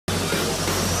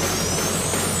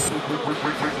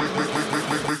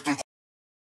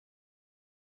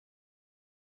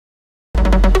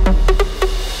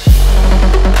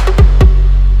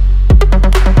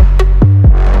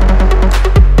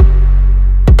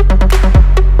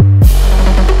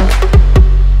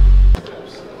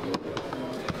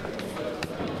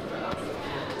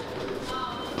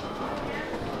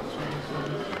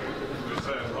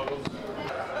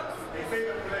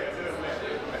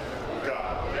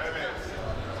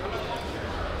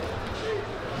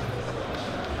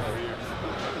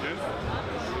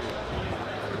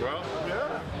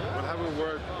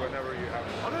Whenever you have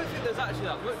it. I don't think there's actually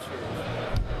that much here.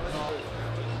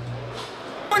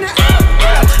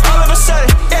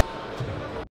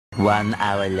 1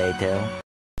 hour later.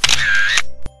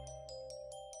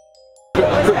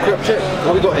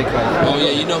 What we got here, Kai? Oh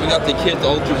yeah, you know we got the kids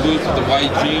ultra boots with the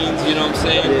white jeans, you know what I'm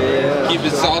saying? Yeah. Keep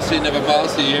it saucy, never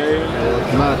bossy here.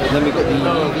 Mad. And then we got the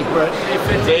bread.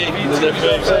 Fake,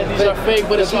 These are fake,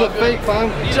 but it's not fake, fam.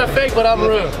 These are fake, but I'm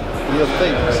real. You're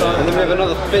fake. And then we have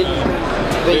another fake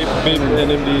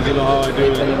NMDs, you know how I do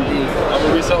it. I'm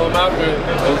gonna resell them after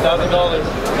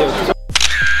 $1,000.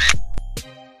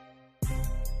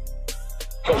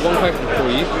 Got one question for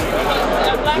you.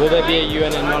 Will there be a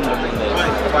UN in London one day?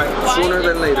 Sooner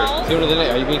than later. Sooner than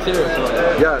later? Are you being serious?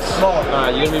 Yes.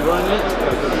 You gonna be running it?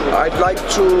 I'd like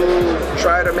to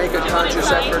try to make a conscious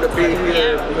effort to be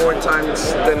here more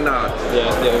times than not.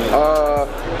 Yeah.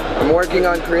 I'm working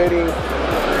on creating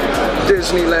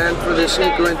Disneyland for the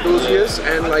sneaker enthusiasts,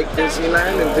 and like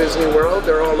Disneyland and Disney World,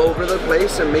 they're all over the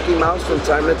place, and Mickey Mouse from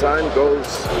time to time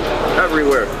goes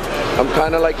everywhere. I'm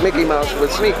kind of like Mickey Mouse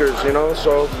with sneakers, you know,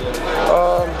 so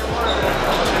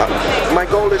my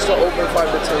goal is to open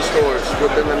 5 to 10 stores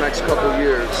within the next couple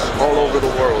years all over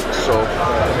the world. So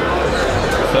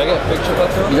can I get a picture of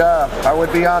that? yeah, I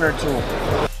would be honored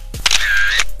to.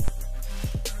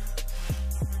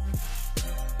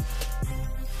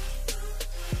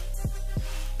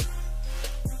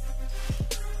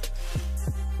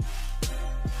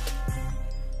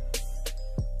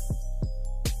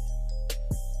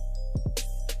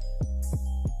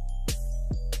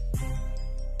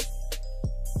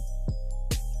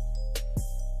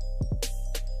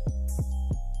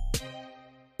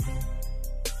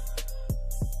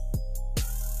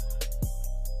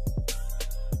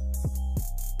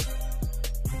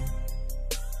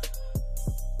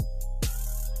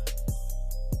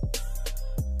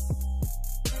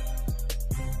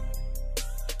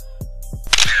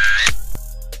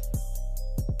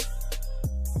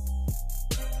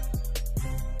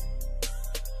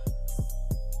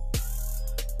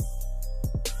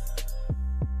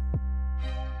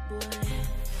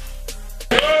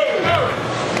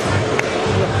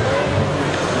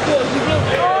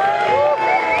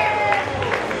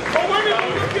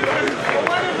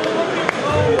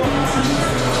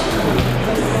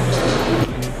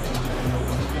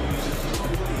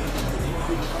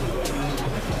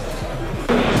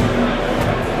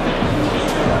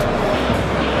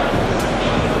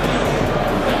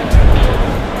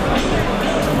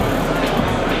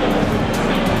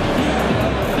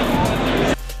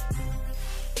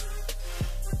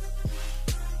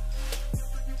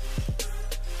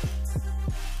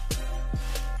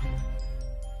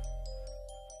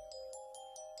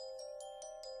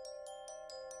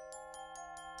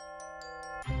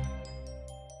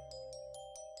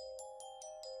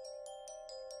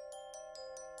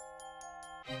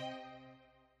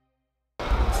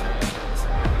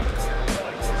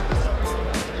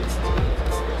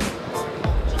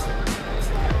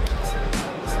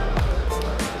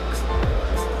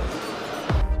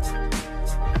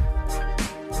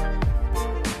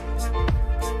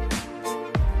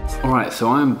 Alright, so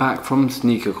I'm back from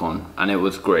Sneakercon and it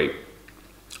was great.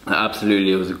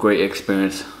 Absolutely, it was a great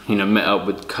experience. You know, met up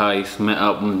with Kais, met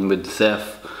up with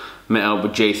Seth, met up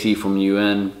with JC from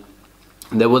UN.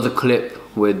 There was a clip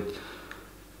with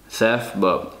Seth,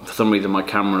 but for some reason my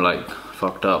camera like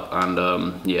fucked up,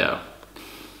 and yeah,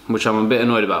 which I'm a bit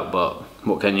annoyed about, but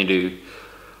what can you do?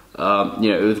 You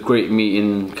know, it was great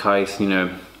meeting Kais, you know,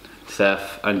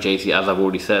 Seth and JC, as I've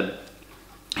already said.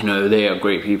 You know, they are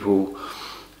great people.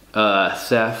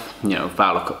 Seth, you know,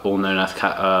 Fowler, all known as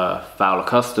Fowler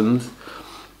Customs,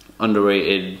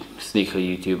 underrated sneaker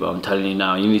YouTuber. I'm telling you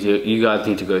now, you guys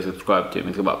need to go subscribe to him.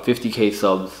 He's got about 50k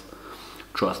subs.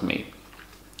 Trust me,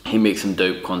 he makes some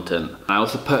dope content. I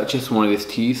also purchased one of his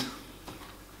tees,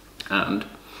 and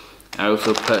I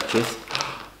also purchased,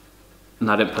 and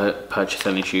I didn't purchase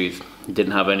any shoes.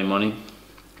 Didn't have any money,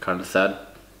 kind of sad.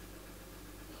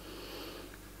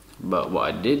 But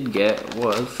what I did get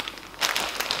was,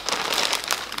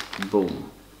 boom,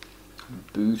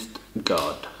 Boost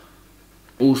guard.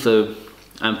 Also,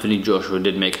 Anthony Joshua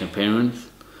did make an appearance,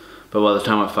 but by the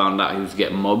time I found out he was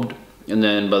getting mobbed, and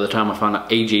then by the time I found out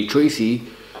AJ Tracy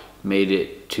made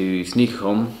it to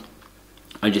Sneakercon,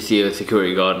 I just see a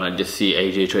security guard and I just see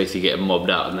AJ Tracy getting mobbed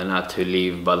out and then had to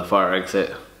leave by the fire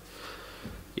exit.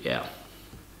 Yeah.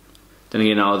 Then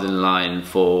again, I was in line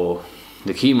for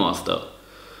the Keymaster.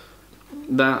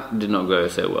 That did not go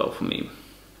so well for me.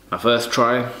 My first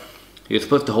try, you're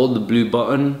supposed to hold the blue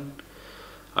button.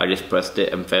 I just pressed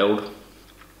it and failed.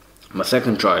 My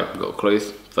second try, got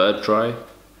close. Third try,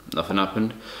 nothing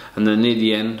happened. And then near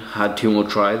the end, had 2 more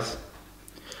tries.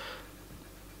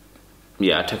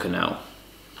 Yeah, I took an L.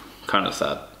 Kind of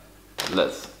sad.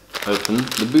 Let's open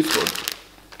the boost board.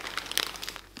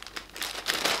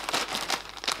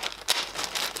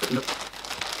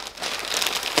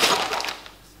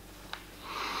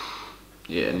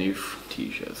 Yeah, new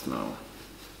t-shirts now.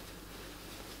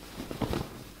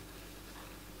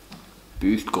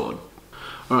 Boost God.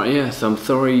 Alright, yeah, so I'm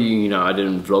sorry, you know, I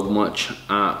didn't vlog much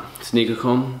at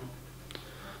Sneakercon.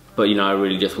 But, you know, I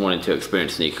really just wanted to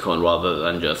experience Sneakercon rather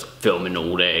than just filming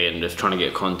all day and just trying to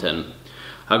get content.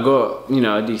 I got, you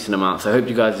know, a decent amount, so I hope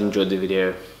you guys enjoyed the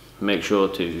video. Make sure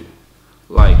to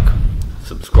like,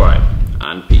 subscribe,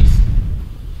 and peace.